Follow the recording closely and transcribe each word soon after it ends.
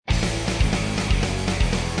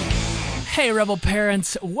Hey, Rebel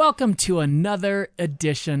Parents. Welcome to another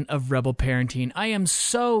edition of Rebel Parenting. I am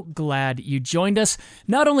so glad you joined us.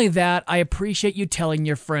 Not only that, I appreciate you telling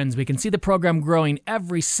your friends. We can see the program growing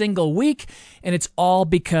every single week, and it's all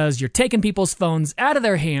because you're taking people's phones out of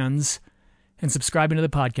their hands and subscribing to the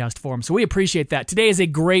podcast forum. So we appreciate that. Today is a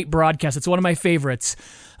great broadcast. It's one of my favorites.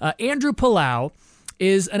 Andrew Palau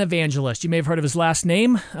is an evangelist. You may have heard of his last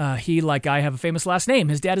name. He, like I, have a famous last name.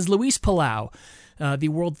 His dad is Luis Palau, the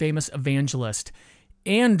world-famous evangelist.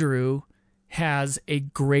 Andrew has a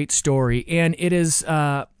great story, and it is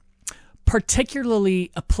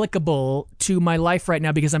particularly applicable to my life right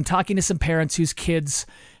now because I'm talking to some parents whose kids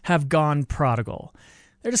have gone prodigal.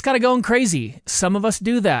 They're just kind of going crazy. Some of us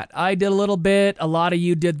do that. I did a little bit. A lot of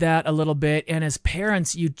you did that a little bit. And as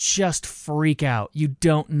parents, you just freak out. You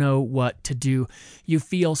don't know what to do. You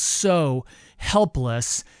feel so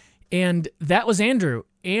helpless. And that was Andrew.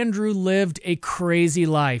 Andrew lived a crazy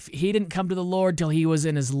life. He didn't come to the Lord till he was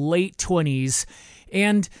in his late 20s.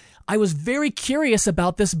 And I was very curious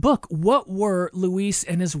about this book. What were Luis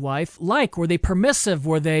and his wife like? Were they permissive?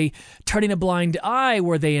 Were they turning a blind eye?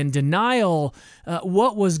 Were they in denial?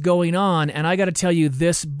 What was going on? And I got to tell you,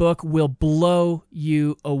 this book will blow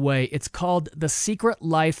you away. It's called The Secret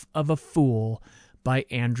Life of a Fool by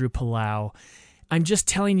Andrew Palau. I'm just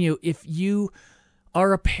telling you, if you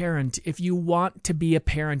are a parent, if you want to be a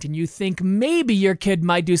parent and you think maybe your kid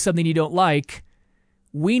might do something you don't like,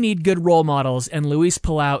 we need good role models, and Luis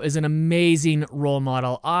Palau is an amazing role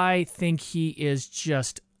model. I think he is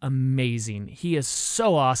just amazing. He is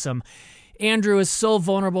so awesome. Andrew is so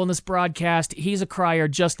vulnerable in this broadcast. He's a crier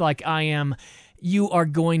just like I am. You are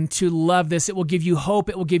going to love this. It will give you hope.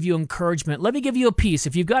 It will give you encouragement. Let me give you a piece.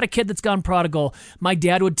 If you've got a kid that's gone prodigal, my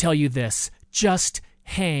dad would tell you this: just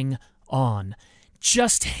hang on.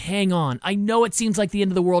 Just hang on. I know it seems like the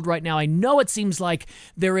end of the world right now. I know it seems like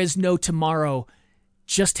there is no tomorrow.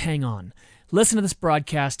 Just hang on. Listen to this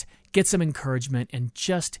broadcast, get some encouragement, and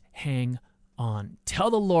just hang on. Tell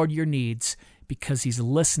the Lord your needs because he's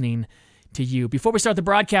listening to you. Before we start the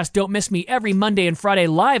broadcast, don't miss me every Monday and Friday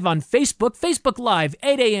live on Facebook. Facebook Live,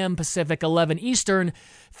 8 a.m. Pacific, 11 Eastern.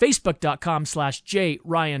 Facebook.com/J.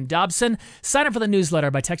 Ryan Dobson. Sign up for the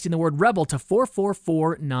newsletter by texting the word REBEL to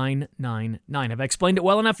 444999. Have I explained it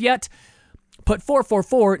well enough yet? Put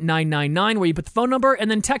 444999 where you put the phone number, and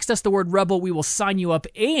then text us the word REBEL. We will sign you up,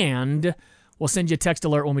 and we'll send you a text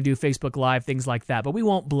alert when we do Facebook Live, things like that. But we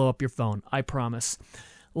won't blow up your phone, I promise.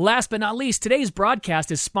 Last but not least, today's broadcast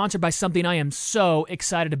is sponsored by something I am so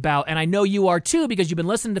excited about, and I know you are too because you've been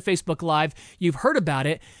listening to Facebook Live. You've heard about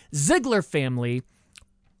it. Ziglar Family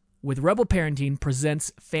with Rebel Parenting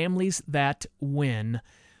presents Families That Win.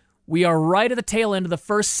 We are right at the tail end of the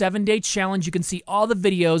first 7-day challenge. You can see all the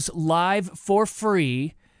videos live for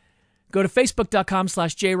free. Go to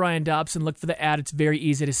facebook.com/J. Ryan Dobson. Look for the ad. It's very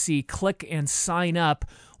easy to see. Click and sign up.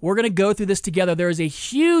 We're going to go through this together. There is a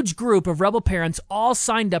huge group of Rebel parents all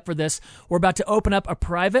signed up for this. We're about to open up a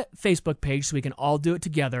private Facebook page so we can all do it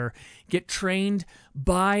together. Get trained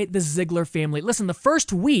by the Ziglar family. Listen, the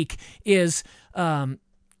first week is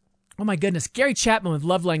oh my goodness, Gary Chapman with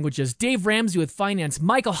love languages, Dave Ramsey with finance,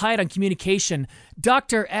 Michael Hyatt on communication,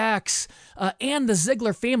 Dr. Axe, and the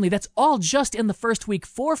Ziglar family. That's all just in the first week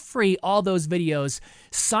for free, all those videos.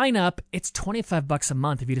 Sign up. It's $25 a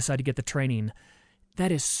month if you decide to get the training.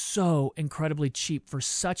 That is so incredibly cheap for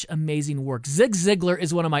such amazing work. Zig Ziglar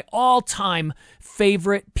is one of my all-time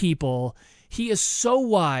favorite people. He is so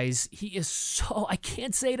wise. I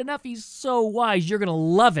can't say it enough. He's so wise. You're going to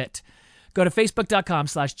love it. Go to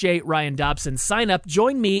facebook.com/J. Ryan Dobson. Sign up.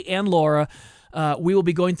 Join me and Laura. We will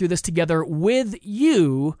be going through this together with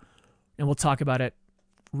you, and we'll talk about it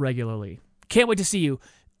regularly. Can't wait to see you.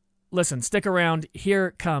 Listen, stick around.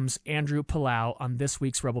 Here comes Andrew Palau on this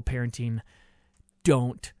week's Rebel Parenting.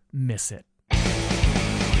 Don't miss it.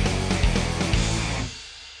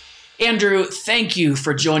 Andrew, thank you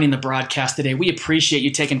for joining the broadcast today. We appreciate you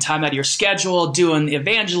taking time out of your schedule, doing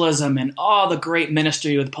evangelism and all the great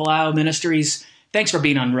ministry with Palau Ministries. Thanks for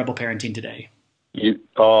being on Rebel Parenting today. It's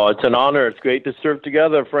an honor. It's great to serve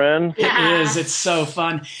together, friend. It is. It's so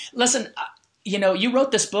fun. Listen, you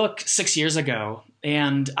wrote this book 6 years ago,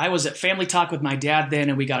 and I was at Family Talk with my dad then,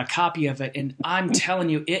 and we got a copy of it, and I'm telling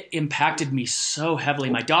you, it impacted me so heavily.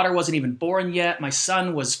 My daughter wasn't even born yet. My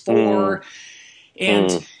son was 4,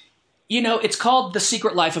 and it's called The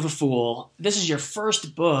Secret Life of a Fool. This is your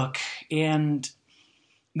first book, and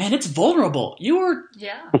man, it's vulnerable.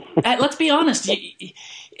 Let's be honest.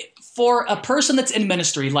 For a person that's in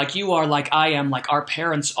ministry like you are, like I am, like our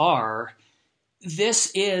parents are,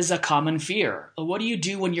 this is a common fear. What do you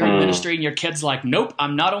do when you're in ministry and your kid's like, nope,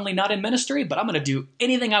 I'm not only not in ministry, but I'm going to do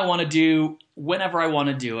anything I want to do whenever I want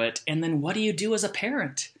to do it. And then what do you do as a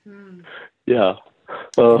parent? Yeah.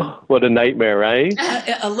 What a nightmare, right?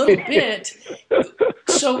 A little bit.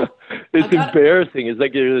 So it's embarrassing. It's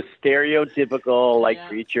like you're the stereotypical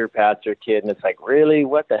preacher, pastor kid, and it's like, really,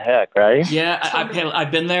 what the heck, right? Yeah,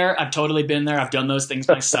 I've been there. I've totally been there. I've done those things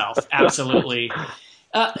myself. Absolutely.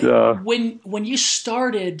 When you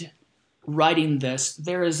started writing this,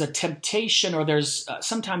 there is a temptation, or there's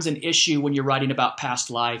sometimes an issue when you're writing about past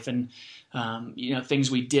life and things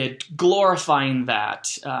we did, glorifying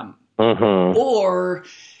that. Or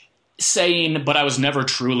saying, but I was never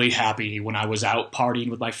truly happy when I was out partying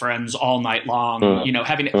with my friends all night long,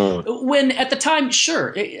 having it. When at the time,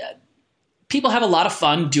 sure, people have a lot of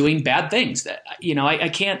fun doing bad things. That I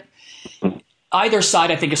can't. Either side,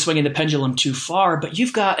 I think, is swinging the pendulum too far. But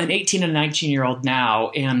you've got an 18 and 19-year-old now,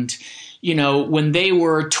 and when they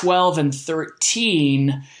were 12 and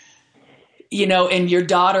 13. And your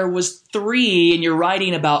daughter was 3, and you're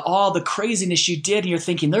writing about all the craziness you did, and you're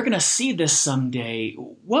thinking, they're going to see this someday.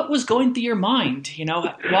 What was going through your mind?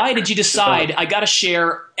 Why did you decide, I got to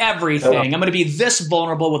share everything? I'm going to be this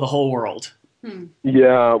vulnerable with the whole world.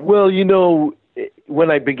 Yeah. Well,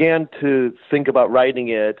 when I began to think about writing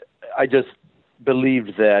it, I just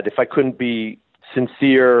believed that if I couldn't be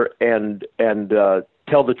sincere and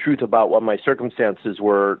tell the truth about what my circumstances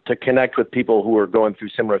were, to connect with people who were going through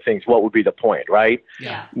similar things, what would be the point, right?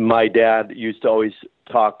 Yeah. My dad used to always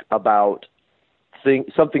talk about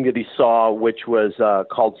something that he saw, which was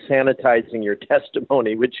called sanitizing your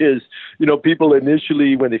testimony, which is, people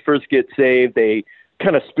initially, when they first get saved, they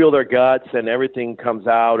kind of spill their guts and everything comes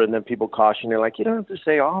out, and then people caution, they're like, you don't have to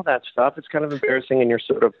say all that stuff. It's kind of embarrassing, and you're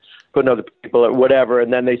sort of putting other people or whatever.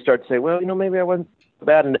 And then they start to say, well, maybe I wasn't so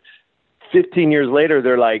bad. And 15 years later,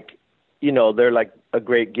 they're like a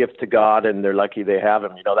great gift to God, and they're lucky they have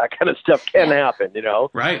him. That kind of stuff can happen,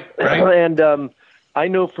 Right. And I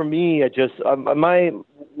know for me, I just,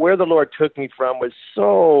 where the Lord took me from was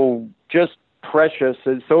so just precious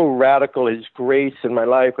and so radical. His grace in my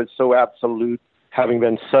life was so absolute, having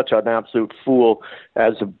been such an absolute fool,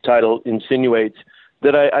 as the title insinuates,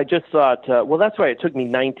 that I just thought, well, that's why it took me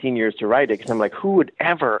 19 years to write it, because I'm like, who would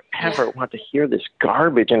ever want to hear this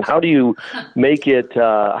garbage? And how do you make it,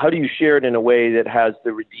 how do you share it in a way that has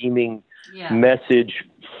the redeeming message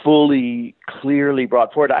fully, clearly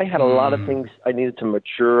brought forward? I had a lot of things I needed to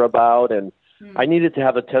mature about, and I needed to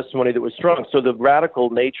have a testimony that was strong. So the radical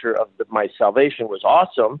nature of my salvation was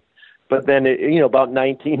awesome. But then, about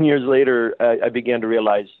 19 years later, I began to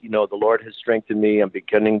realize, the Lord has strengthened me. I'm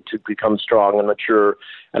beginning to become strong and mature.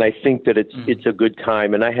 And I think that it's a good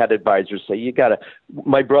time. And I had advisors say,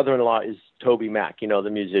 my brother-in-law is Toby Mac, the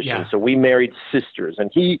musician. Yeah. So we married sisters.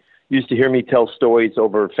 And he used to hear me tell stories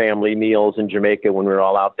over family meals in Jamaica when we were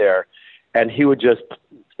all out there. And he would just,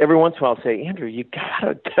 every once in a while, say, Andrew, you got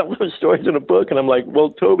to tell those stories in a book. And I'm like, well,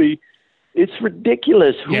 Toby, it's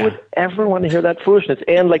ridiculous. Who would ever want to hear that foolishness?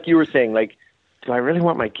 And like you were saying, do I really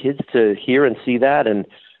want my kids to hear and see that? And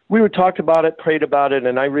we would talk about it, prayed about it,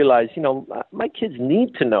 and I realized, my kids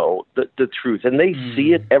need to know the truth, and they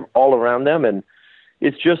see it all around them. And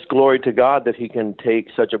it's just glory to God that he can take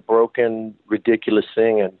such a broken, ridiculous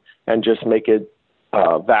thing and just make it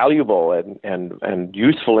valuable and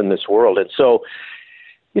useful in this world. And so,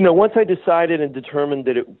 once I decided and determined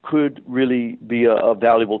that it could really be a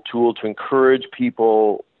valuable tool to encourage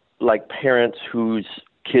people, like parents whose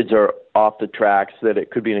kids are off the tracks, that it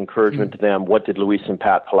could be an encouragement to them, what did Luis and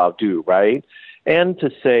Pat Palau do, right? And to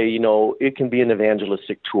say, it can be an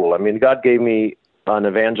evangelistic tool. I mean, God gave me an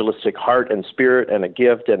evangelistic heart and spirit and a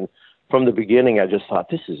gift, and from the beginning, I just thought,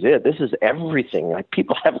 this is it. This is everything.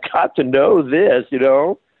 People have got to know this,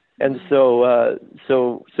 And so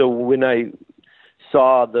when I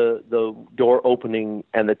saw the door opening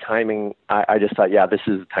and the timing, I just thought, this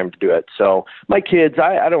is the time to do it. So my kids,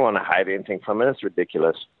 I don't want to hide anything from it. It's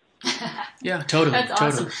ridiculous. Yeah, totally. That's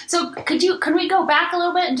totally. awesome. So can we go back a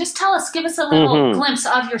little bit and just give us a little glimpse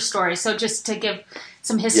of your story? So just to give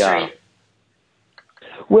some history. Yeah.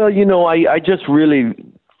 Well, I just really,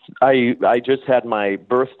 I just had my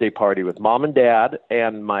birthday party with Mom and Dad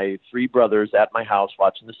and my 3 brothers at my house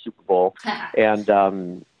watching the Super Bowl.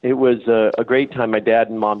 And it was a great time. My dad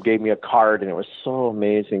and Mom gave me a card, and it was so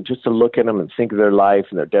amazing just to look at them and think of their life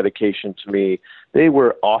and their dedication to me. They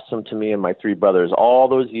were awesome to me and my 3 brothers all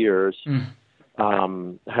those years.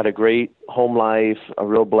 Had a great home life, a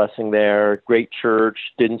real blessing there, great church,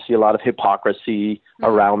 didn't see a lot of hypocrisy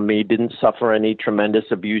around me, didn't suffer any tremendous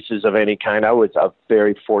abuses of any kind. I was a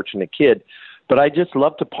very fortunate kid. but I just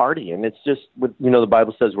love to party, and it's just, the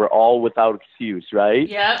Bible says we're all without excuse, right?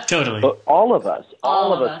 Yeah, totally. But all of us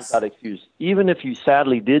without excuse. Even if you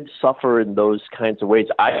sadly did suffer in those kinds of ways,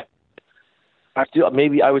 I feel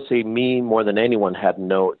maybe I would say me more than anyone had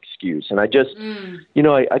no excuse, and I just,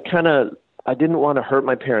 I didn't want to hurt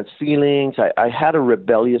my parents' feelings. I had a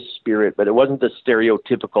rebellious spirit, but it wasn't the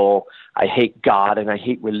stereotypical, I hate God and I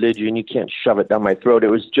hate religion, you can't shove it down my throat. It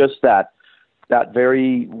was just that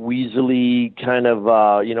very weaselly kind of,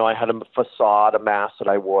 I had a facade, a mask that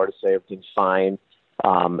I wore to say everything's fine.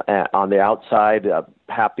 On the outside, a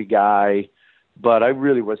happy guy. But I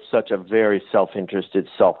really was such a very self-interested,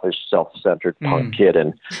 selfish, self-centered punk kid.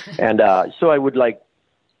 And so I would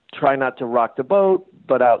try not to rock the boat,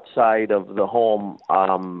 but outside of the home,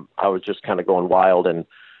 I was just kind of going wild. And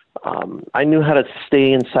I knew how to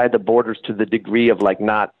stay inside the borders to the degree of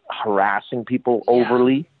not harassing people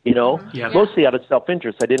overly, mostly out of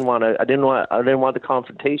self-interest. I didn't want the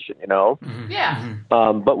confrontation, Yeah.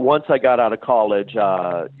 But once I got out of college,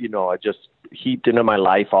 I just heaped into my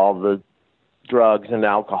life all the drugs and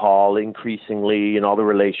alcohol increasingly and all the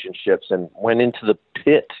relationships, and went into the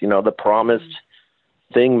pit, the promised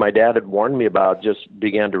thing my dad had warned me about just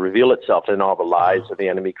began to reveal itself, and all the lies of the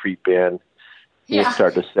enemy creep in. You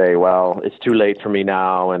start to say, well, it's too late for me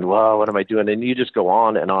now, and well, what am I doing? And you just go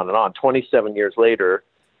on and on and on. 27 years later,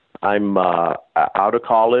 I'm out of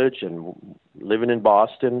college and living in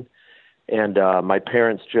Boston, and my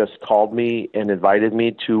parents just called me and invited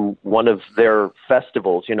me to one of their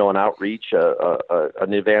festivals, an outreach,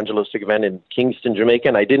 an evangelistic event in Kingston, Jamaica.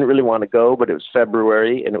 And I didn't really want to go, but it was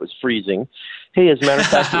February and it was freezing. Hey, as a matter of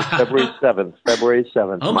fact, it was February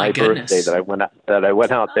 7th, oh my birthday that I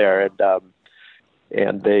went out there,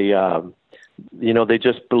 and they, they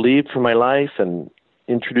just believed for my life and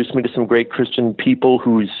introduced me to some great Christian people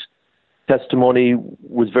whose testimony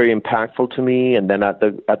was very impactful to me. And then at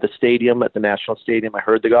the stadium, at the National Stadium, I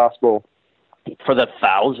heard the gospel for the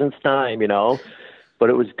 1,000th time, but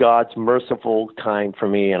it was God's merciful time for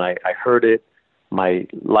me. And I heard it. My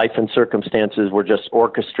life and circumstances were just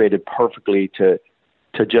orchestrated perfectly to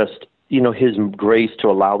just, his grace to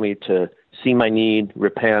allow me to see my need,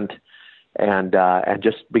 repent, and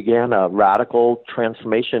just began a radical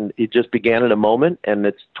transformation. It just began in a moment, and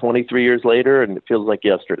it's 23 years later, and it feels like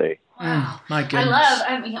yesterday. Wow. My goodness.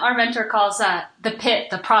 Our mentor calls the pit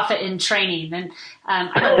the prophet in training. And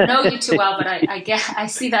I don't know you too well, but I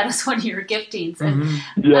see that as one of your giftings. And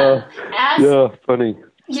funny.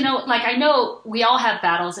 I know we all have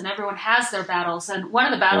battles and everyone has their battles. And one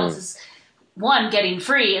of the battles is, one, getting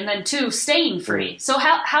free, and then two, staying free. So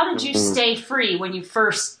how did you stay free when you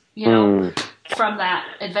first, from that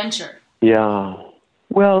adventure? Yeah.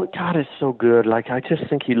 Well, God is so good. I just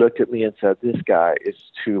think he looked at me and said, this guy is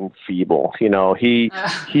too feeble. He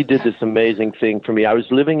did this amazing thing for me. I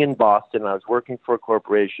was living in Boston. I was working for a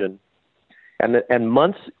corporation. And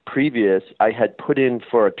months previous, I had put in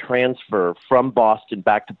for a transfer from Boston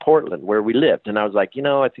back to Portland, where we lived. And I was like,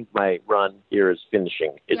 I think my run here is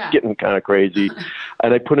finishing. It's getting kind of crazy.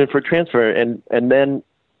 And I put in for a transfer. And then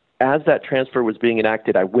as that transfer was being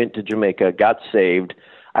enacted, I went to Jamaica, got saved.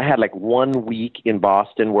 I had 1 week in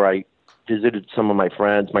Boston where I visited some of my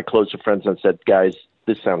friends, my closer friends, and said, guys,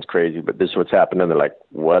 this sounds crazy, but this is what's happened. And they're like,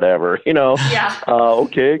 whatever,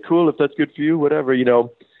 okay, cool. If that's good for you, whatever,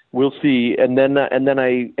 we'll see. And then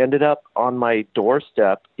I ended up on my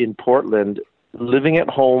doorstep in Portland, living at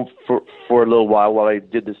home for a little while I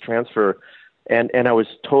did this transfer. And I was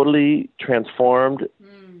totally transformed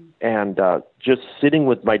and just sitting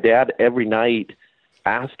with my dad every night,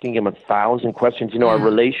 asking him 1,000 questions. Our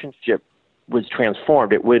relationship was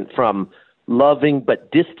transformed. It went from loving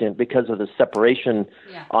but distant because of the separation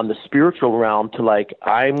on the spiritual realm to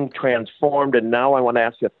I'm transformed and now I want to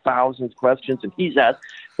ask you 1,000 questions. And he's asked,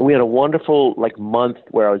 and we had a wonderful month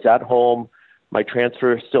where I was at home. My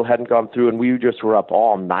transfer still hadn't gone through, and we just were up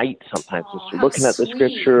all night sometimes just looking at the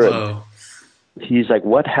scripture. And he's like,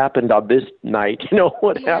 what happened on this night?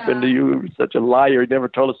 What happened to you? You're such a liar. You never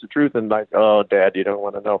told us the truth. And oh, Dad, you don't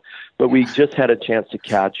want to know. But we just had a chance to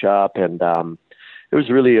catch up, and it was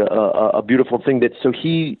really a beautiful thing.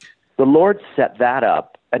 The Lord set that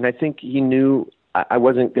up, and I think he knew I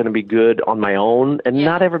wasn't going to be good on my own, and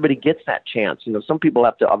not everybody gets that chance. Some people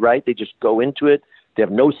have to, right? They just go into it. They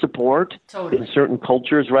have no support in certain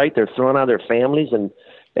cultures, right? They're thrown out of their families, and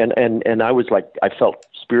I was I felt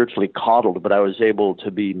spiritually coddled, but I was able to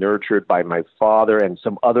be nurtured by my father and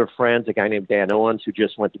some other friends, a guy named Dan Owens, who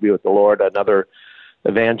just went to be with the Lord. Another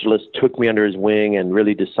evangelist took me under his wing and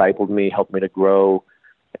really discipled me, helped me to grow.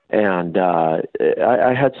 And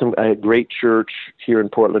I had a great church here in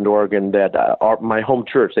Portland, Oregon, that my home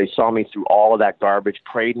church, they saw me through all of that garbage,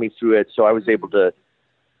 prayed me through it. So I was able to,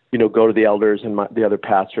 go to the elders and the other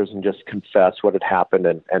pastors and just confess what had happened.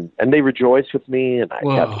 And they rejoiced with me, and I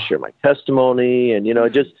got to share my testimony and,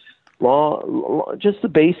 just the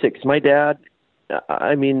basics. My dad,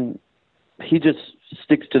 I mean, he just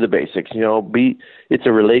sticks to the basics, it's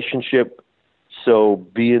a relationship. So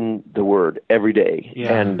be in the Word every day.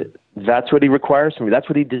 Yeah. And that's what he requires from you. That's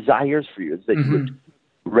what he desires for you, is that you would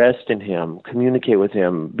rest in him, communicate with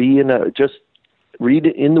him, just read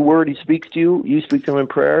in the Word. He speaks to you. You speak to him in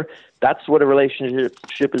prayer. That's what a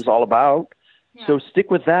relationship is all about. Yeah. So stick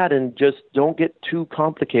with that and just don't get too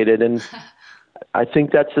complicated. And I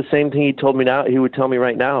think that's the same thing he told me now. He would tell me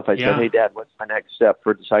right now if I said, "Hey, Dad, what's my next step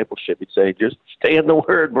for discipleship?" He'd say, "Just stay in the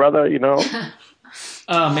Word, brother,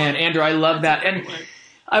 Oh, man, Andrew, I love that. And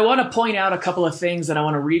I want to point out a couple of things, and I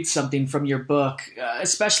want to read something from your book,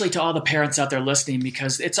 especially to all the parents out there listening,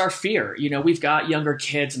 because it's our fear. We've got younger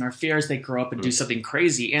kids, and our fear is they grow up and do something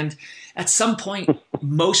crazy. And at some point,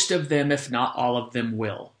 most of them, if not all of them,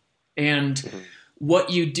 will. And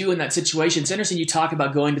what you do in that situation, it's interesting you talk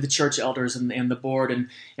about going to the church elders and the board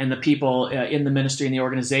and the people in the ministry and the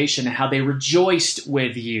organization and how they rejoiced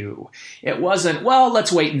with you. It wasn't, well,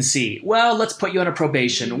 let's wait and see. Well, let's put you on a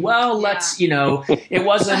probation. Well, let's, it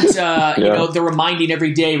wasn't, the reminding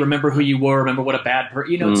every day, remember who you were, remember what a bad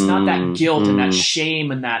person, it's not that guilt and that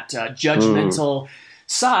shame and that judgmental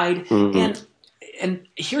side. And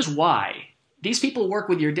here's why. These people work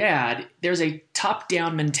with your dad. There's a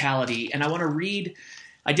top-down mentality, and I want to read.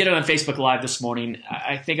 I did it on Facebook Live this morning.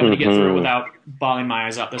 I think I'm going to get through it without bawling my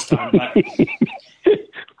eyes out this time. But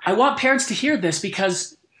I want parents to hear this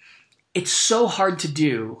because it's so hard to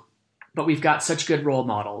do, but we've got such good role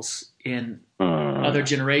models in other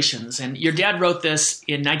generations. And your dad wrote this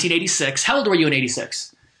in 1986. How old were you in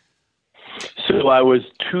 86? So I was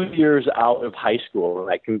 2 years out of high school,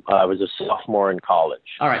 and I was a sophomore in college.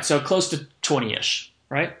 All right, so close to 20-ish,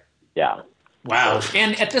 right? Yeah. Wow.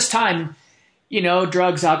 And at this time,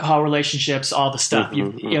 drugs, alcohol, relationships, all the stuff.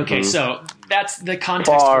 So that's the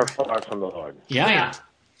context. Far from the Lord. Yeah.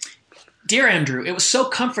 Dear Andrew, it was so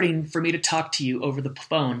comforting for me to talk to you over the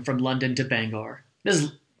phone from London to Bangor. This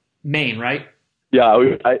is Maine, right?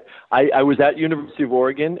 Yeah, I was at University of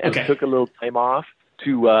Oregon and took a little time off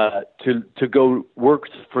to go work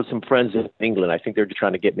for some friends in England. I think they're just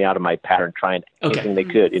trying to get me out of my pattern, trying anything they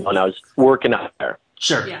could, and I was working out there.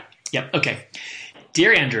 Sure. Yeah. Yep. Okay.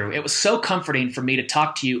 Dear Andrew, it was so comforting for me to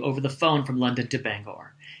talk to you over the phone from London to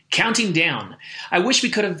Bangor. Counting down. I wish we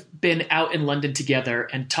could have been out in London together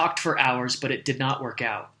and talked for hours, but it did not work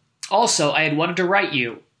out. Also, I had wanted to write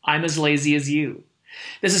you. I'm as lazy as you.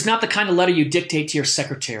 This is not the kind of letter you dictate to your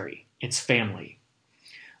secretary. It's family.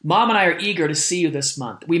 Mom and I are eager to see you this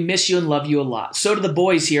month. We miss you and love you a lot. So do the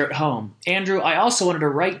boys here at home. Andrew, I also wanted to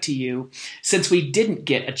write to you since we didn't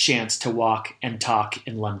get a chance to walk and talk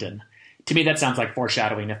in London. To me, that sounds like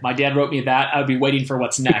foreshadowing. If my dad wrote me that, I would be waiting for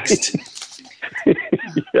what's next.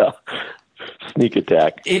 Yeah. Sneak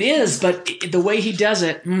attack. It is, but the way he does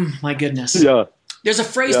it, my goodness. Yeah. There's a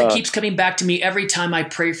phrase that keeps coming back to me every time I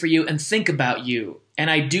pray for you and think about you. And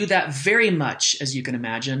I do that very much, as you can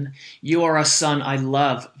imagine. You are a son I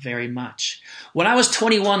love very much. When I was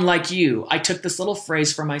 21 like you, I took this little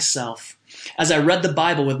phrase for myself as I read the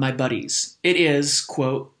Bible with my buddies. It is,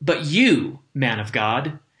 quote, but you, man of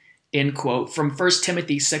God, end quote, from 1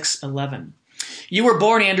 Timothy 6:11. You were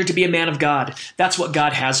born, Andrew, to be a man of God. That's what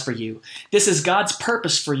God has for you. This is God's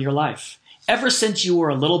purpose for your life. Ever since you were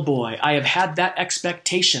a little boy, I have had that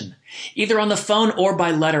expectation. Either on the phone or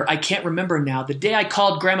by letter, I can't remember now, the day I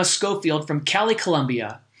called Grandma Schofield from Cali,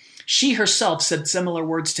 Colombia. She herself said similar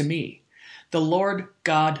words to me. The Lord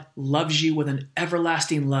God loves you with an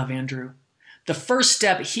everlasting love, Andrew. The first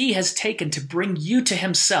step he has taken to bring you to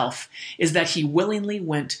himself is that he willingly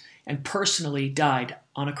went and personally died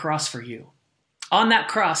on a cross for you. On that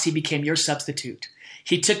cross, he became your substitute.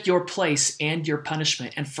 He took your place and your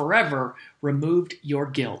punishment and forever removed your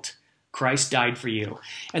guilt. Christ died for you.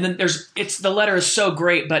 And then the letter is so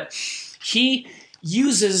great, but he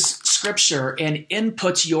uses scripture and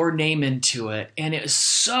inputs your name into it. And it is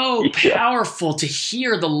so powerful to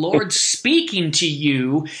hear the Lord speaking to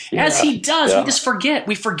you as he does. We just forget.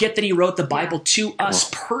 We forget that he wrote the Bible to us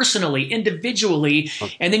personally, individually.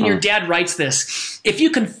 And then your dad writes this. If you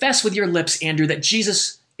confess with your lips, Andrew, that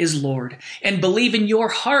Jesus is Lord, and believe in your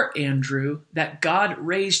heart, Andrew, that God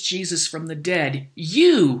raised Jesus from the dead,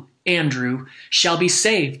 you, Andrew, shall be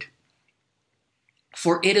saved.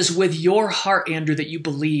 For it is with your heart, Andrew, that you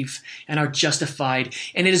believe and are justified,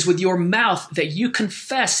 and it is with your mouth that you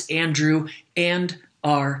confess, Andrew, and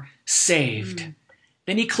are saved.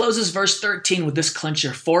 Then he closes verse 13 with this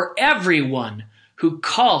clincher. For everyone who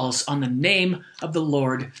calls on the name of the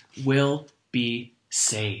Lord will be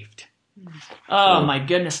saved. Oh, my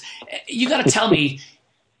goodness. You got to tell me,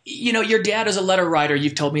 your dad is a letter writer.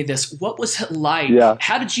 You've told me this. What was it like? Yeah.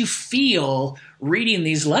 How did you feel reading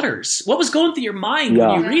these letters? What was going through your mind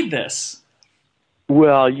when you read this?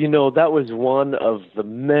 Well, that was one of the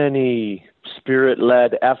many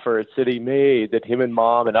Spirit-led efforts that he made, that him and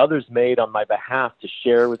Mom and others made on my behalf to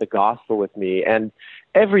share with the gospel with me. And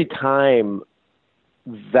every time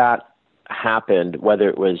that happened, whether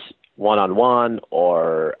it was one-on-one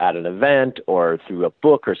or at an event or through a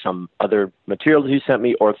book or some other materials he sent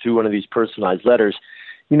me or through one of these personalized letters,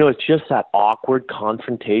 it's just that awkward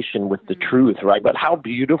confrontation with the truth, right? But how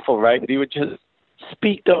beautiful, right? That he would just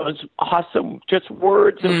speak those awesome just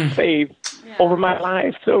words of faith over my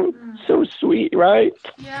life. So sweet, right?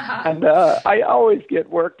 Yeah. And I always get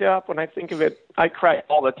worked up when I think of it. I cry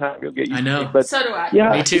all the time. You'll get used to it. But so do I.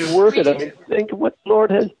 Yeah, Me too. it's worth it. I mean, think of what the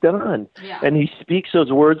Lord has done. Yeah. And he speaks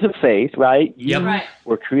those words of faith, right? You Right.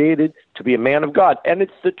 were created to be a man of God. And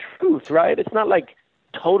it's the truth, right? It's not like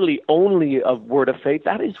totally only a word of faith.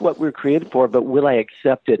 That is what we're created for, but will I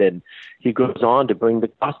accept it? And he goes on to bring the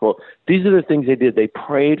gospel. These are the things they did. They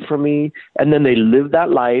prayed for me, and then they lived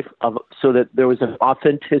that life so that there was an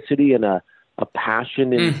authenticity and a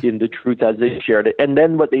passion in the truth as they shared it. And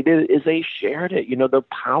then what they did is they shared it. The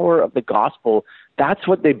power of the gospel, that's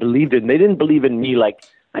what they believed in. They didn't believe in me like,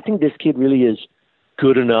 I think this kid really is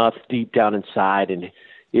good enough deep down inside. And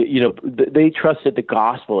they trusted the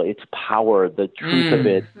gospel, its power, the truth of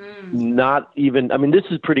it. Not even, I mean, this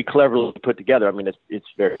is pretty cleverly put together. I mean, it's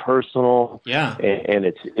very personal. Yeah. And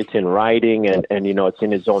it's in writing, and it's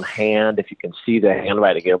in his own hand. If you can see the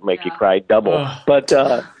handwriting, it'll make you cry double. But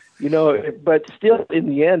but still, in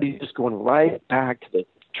the end, he's just going right back to the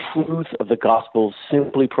truth of the gospel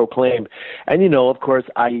simply proclaimed. And, of course,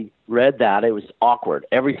 I read that. It was awkward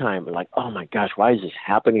every time. Like, oh my gosh, why is this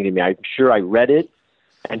happening to me? I'm sure I read it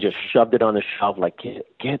and just shoved it on the shelf like,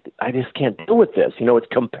 I just can't deal with this. It's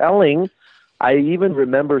compelling. I even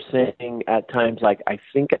remember saying at times, like, I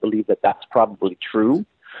believe that that's probably true,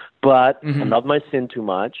 but I love my sin too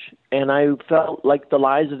much. And I felt like the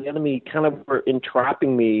lies of the enemy kind of were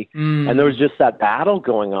entrapping me. And there was just that battle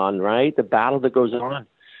going on, right? The battle that goes on.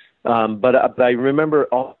 But I remember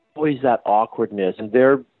always that awkwardness and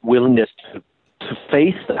their willingness to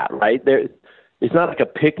face that, right? It's not like a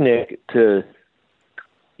picnic to,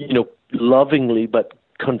 lovingly, but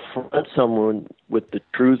confront someone with the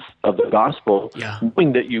truth of the gospel,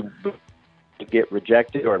 knowing that you get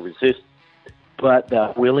rejected or resist, but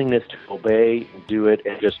that willingness to obey and do it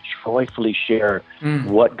and just joyfully share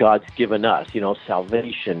what God's given us,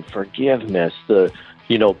 salvation, forgiveness, the,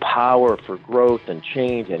 power for growth and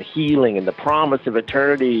change and healing and the promise of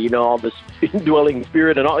eternity, all this indwelling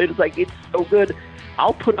spirit and all. It's like, it's so good.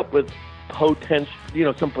 I'll put up with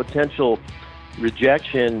some potential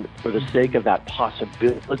rejection for the sake of that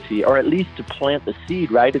possibility, or at least to plant the seed,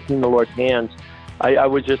 right? It's in the Lord's hands. I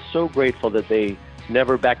was just so grateful that they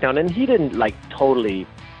never backed down. And he didn't totally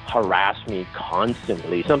harass me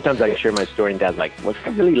constantly. Sometimes I share my story and Dad's like, was I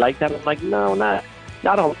really like that? I'm like, no,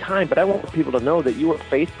 not all the time, but I want people to know that you were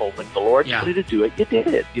faithful when the Lord told you to do it. You did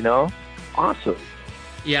it, Awesome.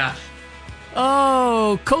 Yeah.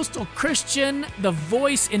 Oh, Coastal Christian, the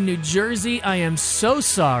voice in New Jersey, I am so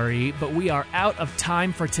sorry, but we are out of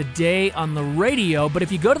time for today on the radio. But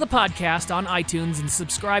if you go to the podcast on iTunes and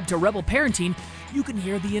subscribe to Rebel Parenting, you can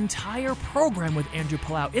hear the entire program with Andrew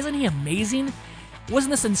Palau. Isn't he amazing?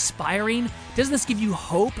 Wasn't this inspiring? Doesn't this give you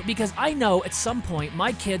hope? Because I know at some point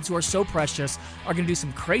my kids who are so precious are going to do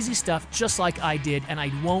some crazy stuff just like I did, and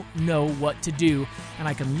I won't know what to do. And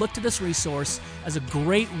I can look to this resource as a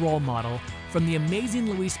great role model from the amazing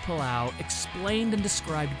Luis Palau, explained and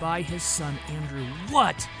described by his son Andrew.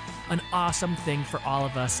 What an awesome thing for all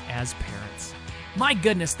of us as parents. My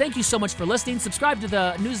goodness, thank you so much for listening. Subscribe to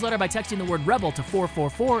the newsletter by texting the word REBEL to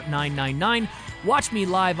 444-999. Watch me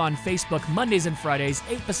live on Facebook Mondays and Fridays,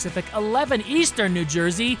 8 Pacific, 11 Eastern, New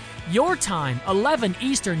Jersey. Your time, 11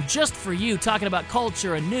 Eastern, just for you, talking about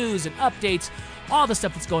culture and news and updates, all the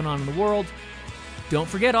stuff that's going on in the world. Don't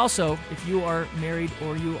forget also, if you are married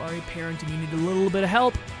or you are a parent and you need a little bit of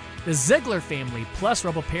help, the Ziegler family plus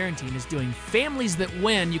Rebel Parenting is doing Families That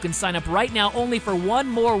Win. You can sign up right now only for one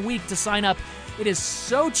more week to sign up. It is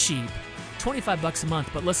so cheap. $25 a month.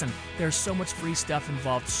 But listen, there's so much free stuff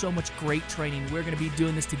involved, so much great training. We're going to be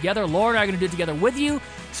doing this together. Laura and I are going to do it together with you.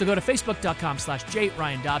 So go to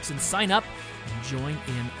facebook.com/JRyanDobson, sign up, and join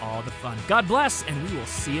in all the fun. God bless, and we will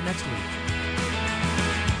see you next week.